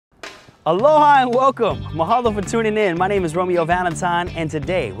Aloha and welcome. Mahalo for tuning in. My name is Romeo Valentine, and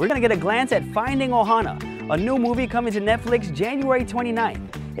today we're gonna get a glance at Finding Ohana, a new movie coming to Netflix January 29th.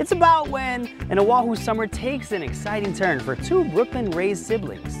 It's about when an Oahu summer takes an exciting turn for two Brooklyn-raised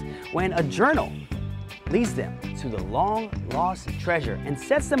siblings, when a journal leads them to the long-lost treasure and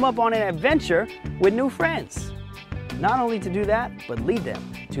sets them up on an adventure with new friends. Not only to do that, but lead them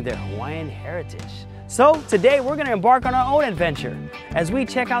to their Hawaiian heritage. So today we're gonna embark on our own adventure as we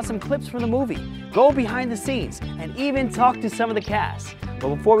check out some clips from the movie, go behind the scenes, and even talk to some of the cast.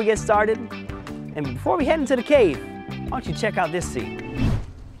 But before we get started, and before we head into the cave, why don't you check out this scene?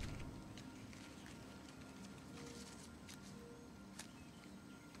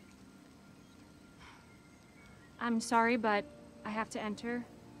 I'm sorry, but I have to enter.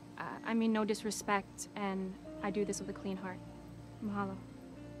 I mean no disrespect, and I do this with a clean heart. Mahalo.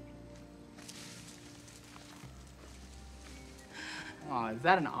 Oh, is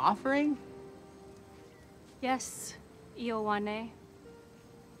that an offering? Yes, Iowane.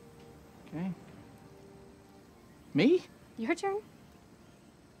 Okay. Me? Your turn?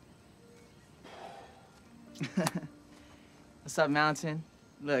 What's up, Mountain?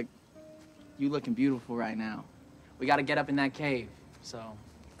 Look, you looking beautiful right now. We gotta get up in that cave, so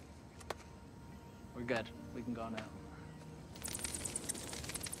we're good. We can go now.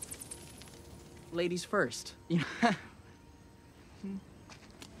 Ladies first.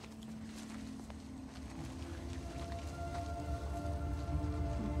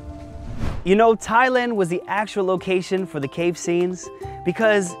 You know, Thailand was the actual location for the cave scenes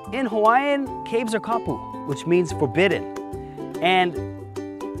because in Hawaiian, caves are kapu, which means forbidden. And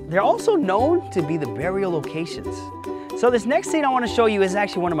they're also known to be the burial locations. So this next scene I want to show you is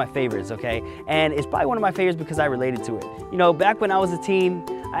actually one of my favorites, okay? And it's probably one of my favorites because I related to it. You know, back when I was a teen,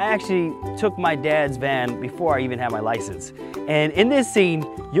 I actually took my dad's van before I even had my license. And in this scene,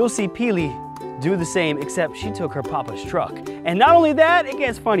 you'll see Pili do the same, except she took her papa's truck. And not only that, it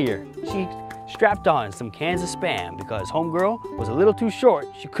gets funnier. She strapped on some cans of Spam because homegirl was a little too short.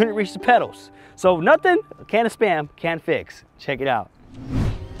 She couldn't reach the pedals. So nothing a can of Spam can't fix. Check it out.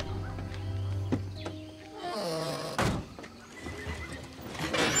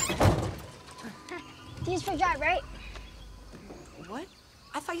 These for drive, right? What?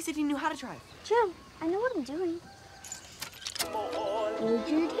 I thought you said you knew how to drive. Jim, I know what I'm doing. Hold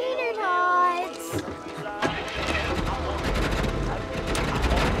your tater tots.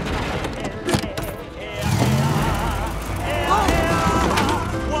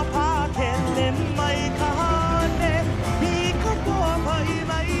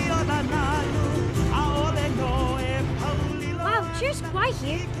 Wow, cheers quiet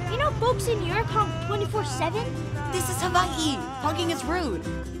here. You know folks in New York honk 24/7? This is Hawaii. Honking is rude.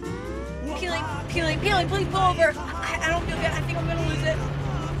 Peeling, please pull over. I don't feel good. I think I'm gonna lose it.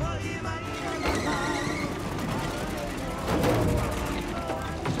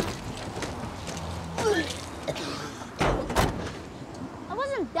 It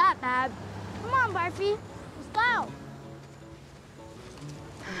wasn't that bad. Come on, Barfy. Let's go.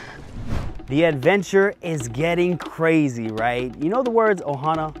 The adventure is getting crazy, right? You know the words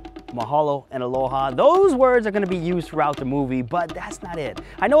Ohana, Mahalo, and Aloha? Those words are gonna be used throughout the movie, but that's not it.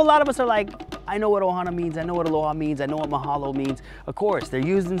 I know a lot of us are like, I know what Ohana means, I know what Aloha means, I know what Mahalo means. Of course, they're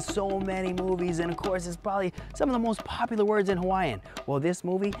used in so many movies, and of course, it's probably some of the most popular words in Hawaiian. Well, this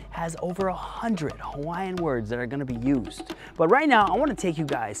movie has over 100 Hawaiian words that are gonna be used. But right now, I wanna take you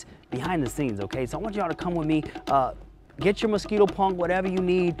guys behind the scenes, okay? So I want y'all to come with me, get your mosquito punk, whatever you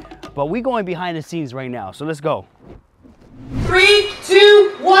need, but we going behind the scenes right now, so let's go. 3,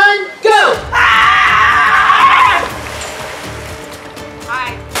 2, 1, go! Ah!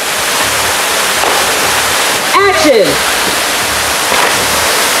 Hi. Action!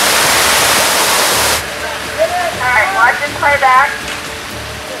 All right, watch this playback.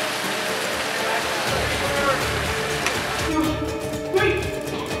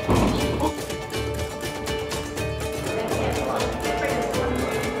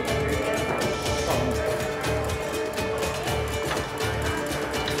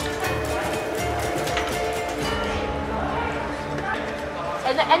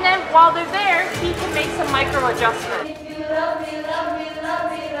 And then while they're there, he can make some micro adjustments. If you love me, love me,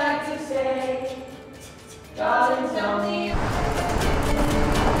 love me like to say, darling, tell me.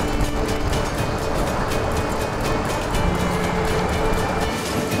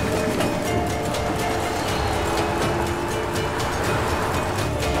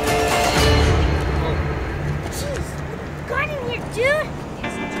 Jeez, got in here, dude.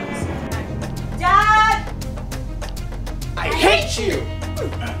 Dad! I hate you!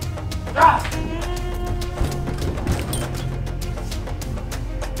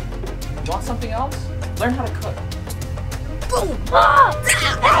 Want something else? Learn how to cook. Boom!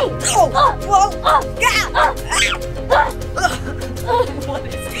 Hey! What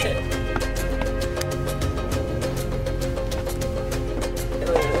is it?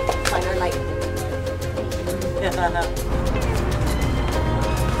 Fire light. Yes.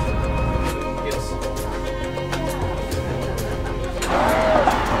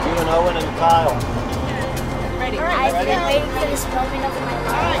 You and Owen and Kyle. Ready? I've been waiting for this moment of my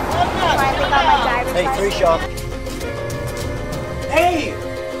life. Finally got my driver's license. Hey, 3 shot. Hey!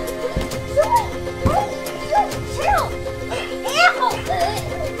 Chill! You want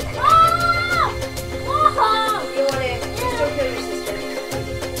it? Don't kill your sister.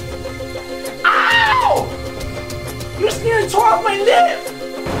 Ow! You just nearly tore off my lip!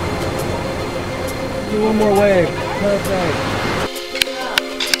 Do one more wave. Perfect.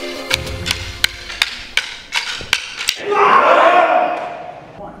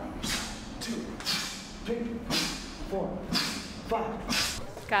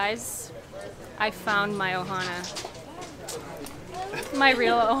 Guys, I found my Ohana. My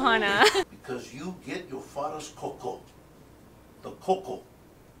real Ohana. Because you get your father's cocoa, the cocoa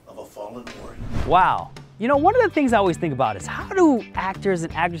of a fallen warrior. Wow. You know, one of the things I always think about is how do actors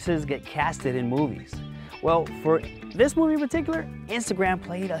and actresses get casted in movies? Well, for this movie in particular, Instagram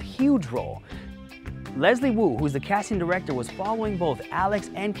played a huge role. Leslie Wu, who's the casting director, was following both Alex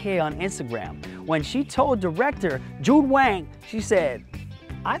and Kea on Instagram. When she told director Jude Weng, she said,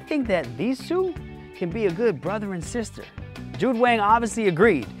 "I think that these two can be a good brother and sister." Jude Weng obviously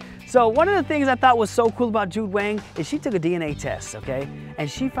agreed. So one of the things I thought was so cool about Jude Weng is she took a DNA test, okay?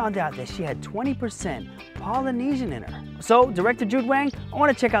 And she found out that she had 20% Polynesian in her. So director Jude Weng, I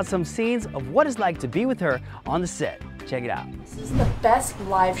want to check out some scenes of what it's like to be with her on the set. Check it out. This is the best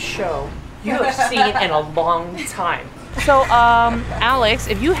live show you have seen in a long time. So, Alex,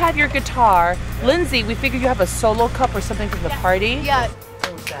 if you have your guitar, Lindsay, we figured you have a solo cup or something from the party. Yeah.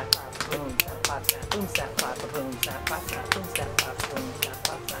 Boom, snap, clap, boom, snap, clap, snap, boom, snap, clap, boom, snap, clap, snap, boom, snap, clap, boom, snap,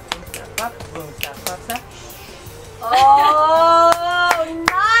 clap, snap, boom, snap, clap, boom, snap, clap, snap. Oh,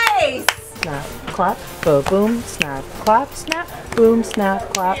 nice! Snap, clap, boom, snap, clap, snap, boom,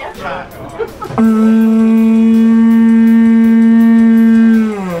 snap, clap.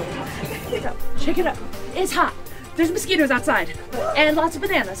 Check it out. It's hot. There's mosquitoes outside. And lots of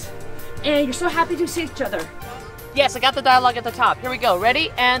bananas. And you're so happy to see each other. Yes, I got the dialogue at the top. Here we go.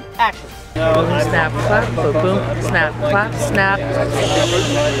 Ready and action. Boom, snap, clap, boom, snap, clap, snap.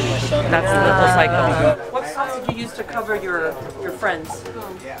 That's the little cycle. What sauce did you use to cover your friends?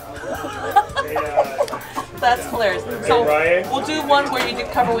 That's hilarious. So we'll do one where you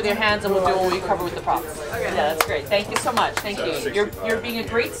cover with your hands, and we'll do one where you cover with the props. Okay. Yeah, that's great. Thank you so much. Thank you. You're being a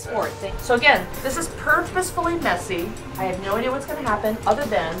great sport. So again, this is purposefully messy. I have no idea what's going to happen, other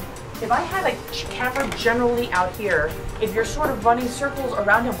than if I had a camera generally out here, if you're sort of running circles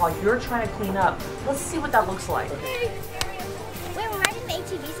around him while you're trying to clean up, let's see what that looks like. Wait, we're riding the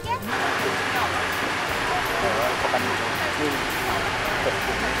ATVs again?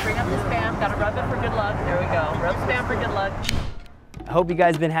 Bring up the spam. Gotta rub it for good luck. There we go. Rub spam for good luck. I hope you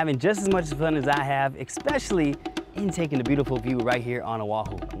guys been having just as much fun as I have, especially in taking the beautiful view right here on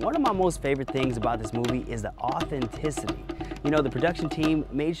Oahu. One of my most favorite things about this movie is the authenticity. You know, the production team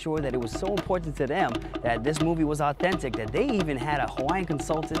made sure that it was so important to them that this movie was authentic that they even had a Hawaiian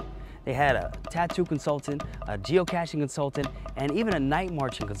consultant, they had a tattoo consultant, a geocaching consultant, and even a night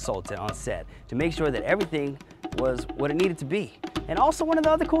marching consultant on set to make sure that everything was what it needed to be. And also one of the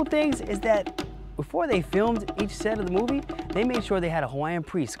other cool things is that before they filmed each set of the movie, they made sure they had a Hawaiian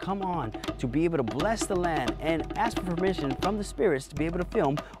priest come on to be able to bless the land and ask for permission from the spirits to be able to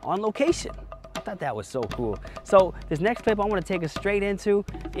film on location. I thought that was so cool. So this next clip I want to take us straight into,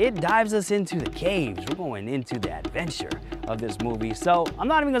 it dives us into the caves. We're going into the adventure of this movie. So I'm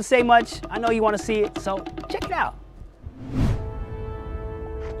not even going to say much. I know you want to see it, so check it out.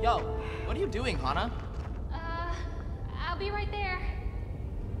 Yo, what are you doing, Hana? I'll be right there.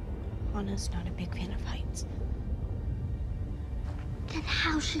 Hana's not a big fan of heights. Then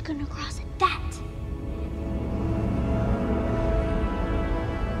how's she gonna cross at that?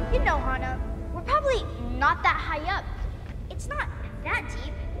 You know, Hana, we're probably not that high up. It's not that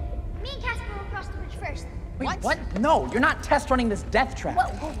deep. Me and Casper will cross the bridge first. Wait, what? No, you're not test running this death trap.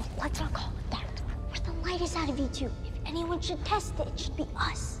 Whoa, let's not call it that. We're the lightest out of you two. If anyone should test it, it should be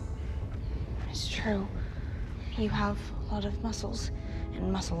us. It's true. You have a lot of muscles,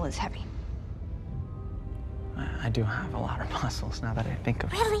 and muscle is heavy. I do have a lot of muscles now that I think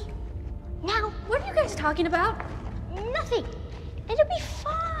of it. Really? Now, what are you guys talking about? Nothing. It'll be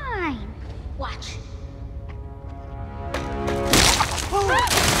fine. Watch.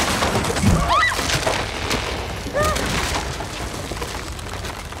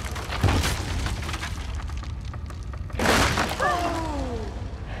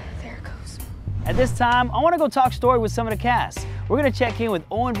 this time, I want to go talk story with some of the cast. We're going to check in with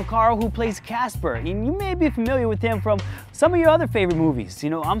Owen Vacarro, who plays Casper. And you may be familiar with him from some of your other favorite movies.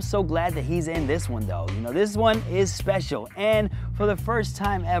 You know, I'm so glad that he's in this one, though. You know, this one is special. And for the first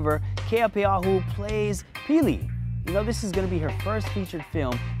time ever, Kea Peahu plays Pili. You know, this is going to be her first featured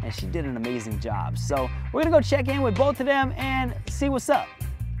film, and she did an amazing job. So we're going to go check in with both of them and see what's up.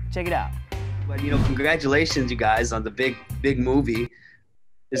 Check it out. But, you know, congratulations, you guys, on the big movie.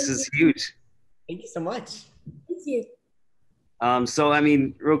 This is huge. Thank you so much. Thank you. So, I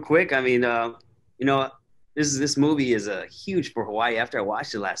mean, real quick, I mean, you know, this movie is huge for Hawaii. After I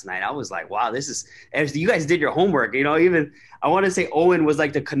watched it last night, I was like, wow, this is, as you guys did your homework, you know, even, I want to say Owen was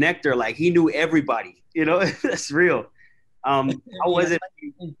like the connector, like he knew everybody, you know, that's real. How was it?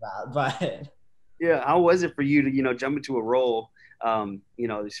 But yeah, how was it for you to, you know, jump into a role, you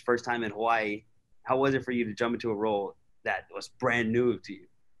know, this first time in Hawaii? How was it for you to jump into a role that was brand new to you?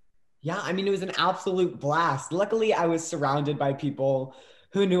 Yeah, I mean, it was an absolute blast. Luckily, I was surrounded by people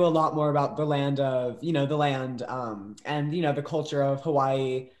who knew a lot more about the land of, you know, and, you know, the culture of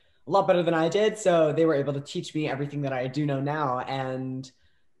Hawaii a lot better than I did. So they were able to teach me everything that I do know now. And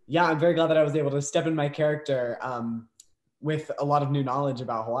yeah, I'm very glad that I was able to step in my character with a lot of new knowledge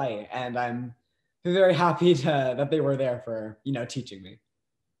about Hawaii. And I'm very happy that they were there for, you know, teaching me.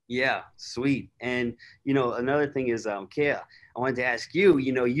 Yeah, sweet. And, you know, another thing is, Kea, I wanted to ask you,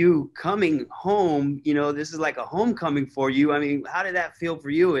 you know, you coming home, you know, this is like a homecoming for you. I mean, how did that feel for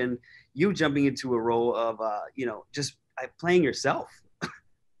you, and you jumping into a role of, you know, just playing yourself?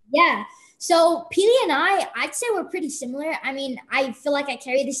 Yeah. So Pili and I'd say we're pretty similar. I mean, I feel like I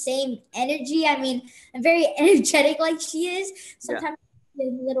carry the same energy. I mean, I'm very energetic like she is. Sometimes a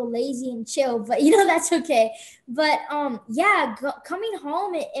little lazy and chill, but you know, that's okay. But yeah, coming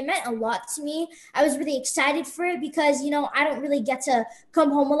home, it meant a lot to me. I was really excited for it because, you know, I don't really get to come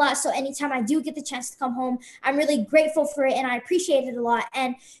home a lot. So anytime I do get the chance to come home, I'm really grateful for it and I appreciate it a lot.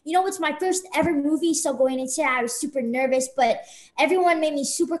 And you know, it's my first ever movie, so going into it, I was super nervous, but everyone made me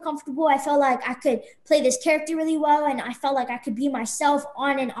super comfortable. I felt like I could play this character really well, and I felt like I could be myself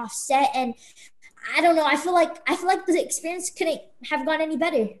on and off set. And I don't know, I feel like the experience couldn't have gone any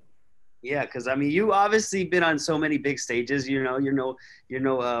better. Yeah, because I mean, you obviously been on so many big stages. You're not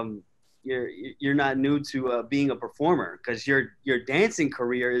new to being a performer, because your dancing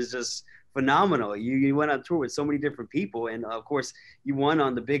career is just phenomenal. You went on tour with so many different people, and of course, you won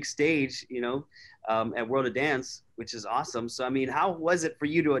on the big stage, you know, at World of Dance, which is awesome. So I mean, how was it for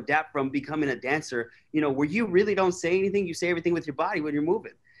you to adapt from becoming a dancer, you know, where you really don't say anything, you say everything with your body when you're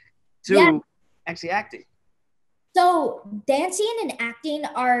moving, to actually acting? So dancing and acting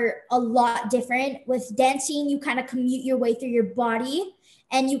are a lot different. With dancing, you kind of commute your way through your body,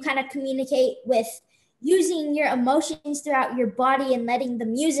 and you kind of communicate with using your emotions throughout your body and letting the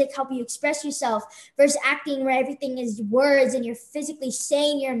music help you express yourself, versus acting where everything is words and you're physically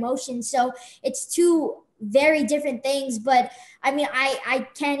saying your emotions. So it's two very different things. But I mean, I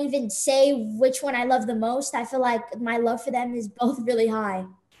can't even say which one I love the most. I feel like my love for them is both really high.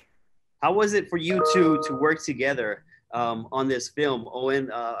 How was it for you two to work together on this film? Owen,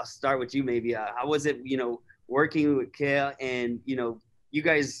 I'll start with you maybe. How was it, you know, working with Kea, and, you know, you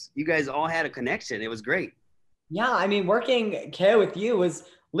guys all had a connection. It was great. Yeah, I mean, working Kea with you was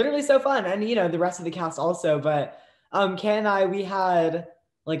literally so fun. And, you know, the rest of the cast also. But Kea and I, we had,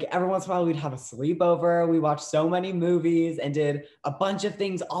 like, every once in a while we'd have a sleepover. We watched so many movies and did a bunch of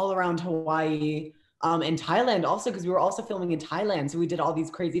things all around Hawaii. And Thailand also, because we were also filming in Thailand. So we did all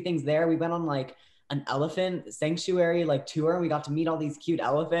these crazy things there. We went on like an elephant sanctuary like tour, and we got to meet all these cute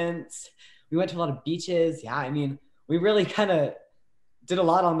elephants. We went to a lot of beaches. Yeah, I mean, we really kind of did a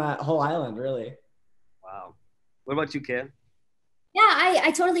lot on that whole island, really. Wow. What about you, Kea? Yeah,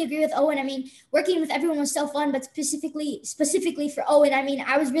 I totally agree with Owen. I mean, working with everyone was so fun, but specifically for Owen, I mean,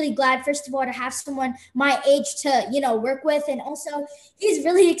 I was really glad, first of all, to have someone my age to, you know, work with. And also, he's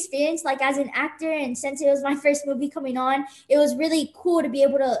really experienced, like, as an actor. And since it was my first movie coming on, it was really cool to be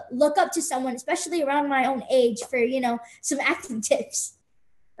able to look up to someone, especially around my own age, for, you know, some acting tips.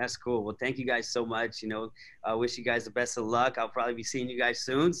 That's cool. Well, thank you guys so much. You know, I wish you guys the best of luck. I'll probably be seeing you guys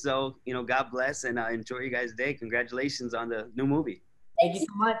soon. So, you know, God bless, and enjoy you guys' day. Congratulations on the new movie. Thank you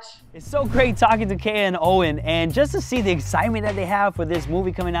so much. It's so great talking to Kea and Owen, and just to see the excitement that they have for this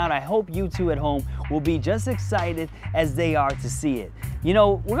movie coming out, I hope you two at home will be just excited as they are to see it. You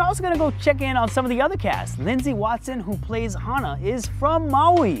know, we're also gonna go check in on some of the other cast. Lindsey Watson, who plays Ohana, is from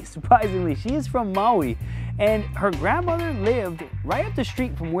Maui. Surprisingly, she is from Maui, and her grandmother lived right up the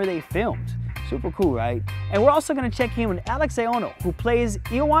street from where they filmed. Super cool, right? And we're also gonna check in with Aiono, who plays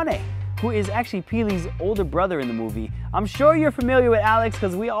Ioane. who is actually Peely's older brother in the movie. I'm sure you're familiar with Alex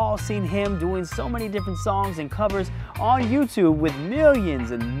because we all seen him doing so many different songs and covers on YouTube with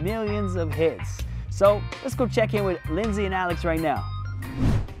millions and millions of hits. So let's go check in with Lindsey and Alex right now.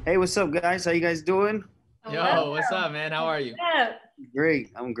 Hey, what's up, guys? How you guys doing? Yo, what's up, man? How are you?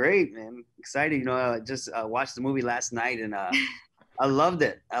 Great. I'm great, man. Excited. You know, I just watched the movie last night and I loved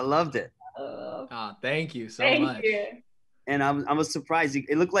it. Oh, thank you so much. Thank you. And I was surprised.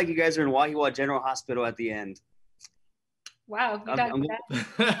 It looked like you guys are in Wahiawa General Hospital at the end. Wow, you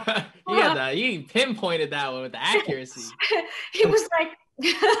got that. He pinpointed that one with the accuracy. He was like,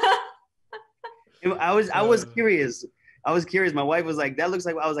 I was curious. My wife was like, "That looks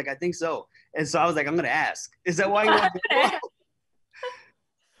like." I was like, "I think so." And so I was like, "I'm gonna ask. Is that why you want to?"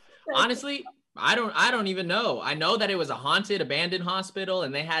 Honestly, I don't even know. I know that it was a haunted, abandoned hospital,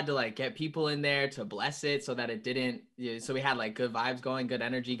 and they had to like get people in there to bless it so that it didn't. So we had like good vibes going, good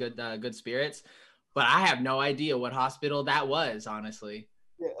energy, good spirits. But I have no idea what hospital that was, honestly.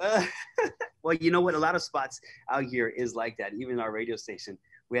 Well, you know what? A lot of spots out here is like that. Even our radio station,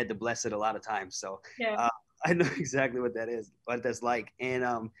 we had to bless it a lot of times. So yeah. I know exactly what that is, what that's like. And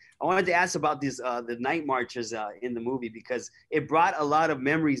I wanted to ask about these the night marches in the movie because it brought a lot of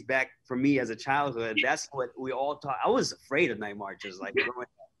memories back for me as a childhood. That's what we all taught. I was afraid of night marches, like growing up.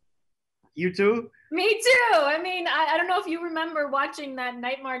 You too? Me too. I mean, I don't know if you remember watching that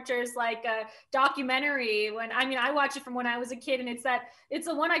Night Marchers like documentary I watched it from when I was a kid, and it's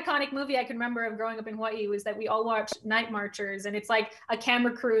the one iconic movie I can remember of growing up in Hawaii was that we all watched Night Marchers, and it's like a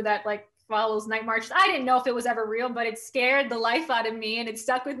camera crew that like follows night marches. I didn't know if it was ever real, but it scared the life out of me and it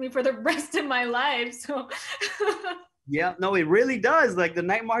stuck with me for the rest of my life. So yeah, no, it really does. Like the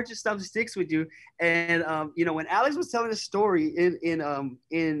night marches stuff sticks with you. And you know, when Alex was telling the story in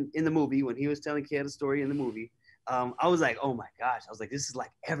the movie, when he was telling Kea the story in the movie, I was like, oh my gosh, I was like, this is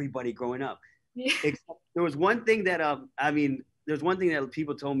like everybody growing up. Yeah. Except there was one thing that there's one thing that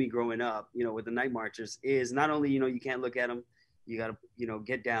people told me growing up, you know, with the night marchers is not only, you know, you can't look at them, you gotta, you know,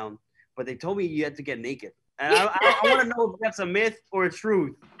 get down, but they told me you had to get naked. And I want to know if that's a myth or a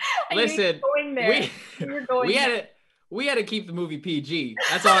truth. Listen, we had to keep the movie PG.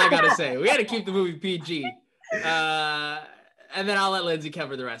 That's all I gotta say. We had to keep the movie PG. And then I'll let Lindsey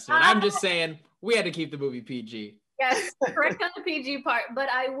cover the rest of it. I'm just saying we had to keep the movie PG. Yes, correct on the PG part. But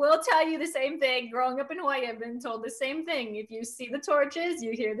I will tell you the same thing. Growing up in Hawaii, I've been told the same thing. If you see the torches,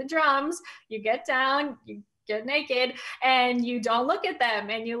 you hear the drums, you get down, you get naked, and you don't look at them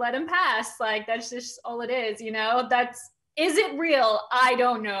and you let them pass. Like that's just all it is, you know. Is it real? I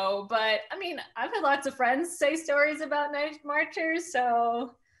don't know, but I mean, I've had lots of friends say stories about night marchers,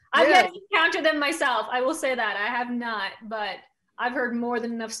 so I've yet to encounter them myself. I will say that I have not, but I've heard more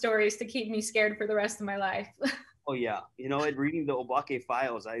than enough stories to keep me scared for the rest of my life. Oh yeah, you know, reading the Obake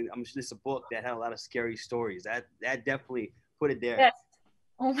Files, I'm sure it's a book that had a lot of scary stories. That definitely put it there. Yes.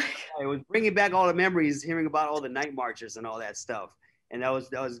 Oh my God. It was bringing back all the memories, hearing about all the night marchers and all that stuff. And that was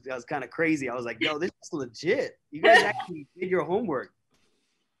kind of crazy. I was like, yo, this is legit. You guys actually did your homework.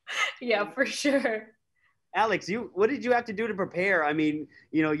 Yeah, for sure. Alex, what did you have to do to prepare? I mean,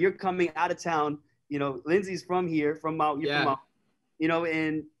 you know, you're coming out of town. You know, Lindsey's from here, from Mount, you know,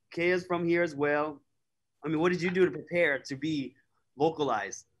 and Kea's from here as well. I mean, what did you do to prepare to be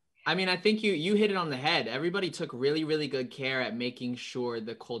localized? I mean, I think you hit it on the head. Everybody took really, really good care at making sure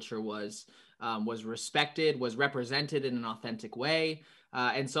the culture was respected, was represented in an authentic way.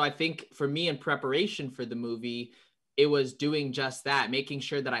 And so I think for me in preparation for the movie, it was doing just that, making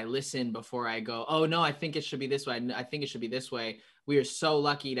sure that I listen before I go, oh no, I think it should be this way. I think it should be this way. We are so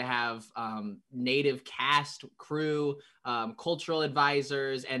lucky to have native cast, crew, cultural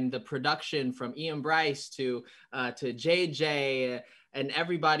advisors, and the production from Ian Bryce to JJ and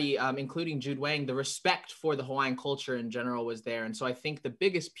everybody, including Jude Weng. The respect for the Hawaiian culture in general was there. And so I think the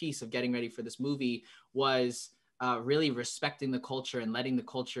biggest piece of getting ready for this movie was really respecting the culture and letting the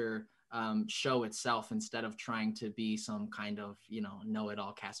culture show itself instead of trying to be some kind of, you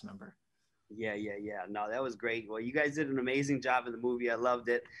know-it-all cast member. Yeah. No, that was great. Well, you guys did an amazing job in the movie. I loved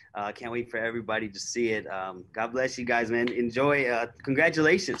it. Can't wait for everybody to see it. God bless you guys, man. Enjoy.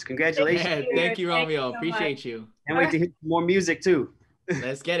 Congratulations. Yeah, thank you, Romeo. Appreciate you. Can't wait to hear more music too.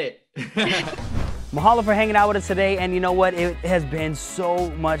 Let's get it. Mahalo for hanging out with us today, and you know what, it has been so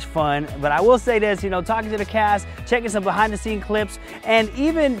much fun. But I will say this, you know, talking to the cast, checking some behind the scene clips, and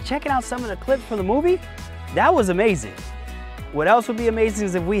even checking out some of the clips from the movie, that was amazing. What else would be amazing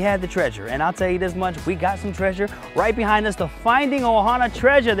is if we had the treasure, and I'll tell you this much, we got some treasure right behind us, the Finding Ohana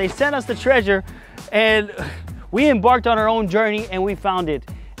treasure. They sent us the treasure, and we embarked on our own journey, and we found it.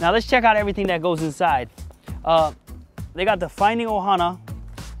 Now let's check out everything that goes inside. They got the Finding Ohana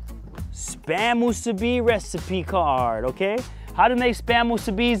Spam Musubi recipe card, okay? How to make Spam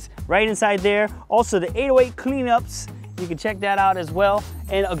Musubis right inside there. Also the 808 cleanups, you can check that out as well.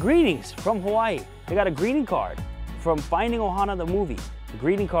 And a greetings from Hawaii. They got a greeting card from Finding Ohana the movie. The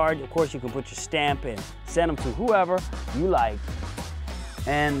greeting card, of course, you can put your stamp and send them to whoever you like.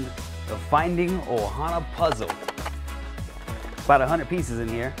 And the Finding Ohana puzzle. About 100 pieces in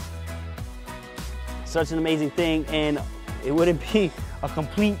here. Such an amazing thing, and it wouldn't be a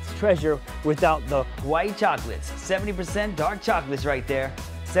complete treasure without the white chocolates. 70% dark chocolates right there.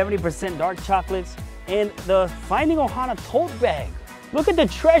 70% dark chocolates. And the Finding Ohana tote bag. Look at the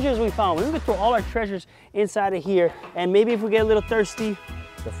treasures we found. We're gonna throw all our treasures inside of here, and maybe if we get a little thirsty,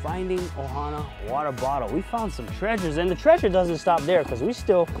 the Finding Ohana water bottle. We found some treasures, and the treasure doesn't stop there because we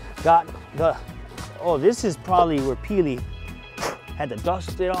still got the, oh, this is probably where Peely had to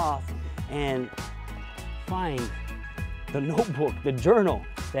dust it off and find the notebook, the journal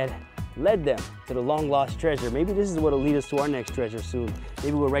that led them to the long lost treasure. Maybe this is what will lead us to our next treasure soon.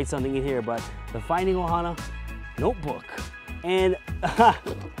 Maybe we'll write something in here, but the Finding Ohana notebook. And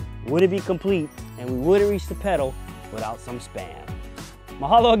wouldn't be complete, and we wouldn't reach the pedal without some Spam.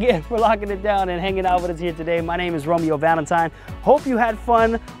 Mahalo again for locking it down and hanging out with us here today. My name is Romeo Valentine. Hope you had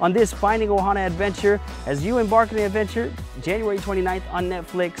fun on this Finding Ohana adventure as you embark on the adventure January 29th on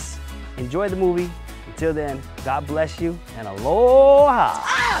Netflix. Enjoy the movie. Until then, God bless you and aloha.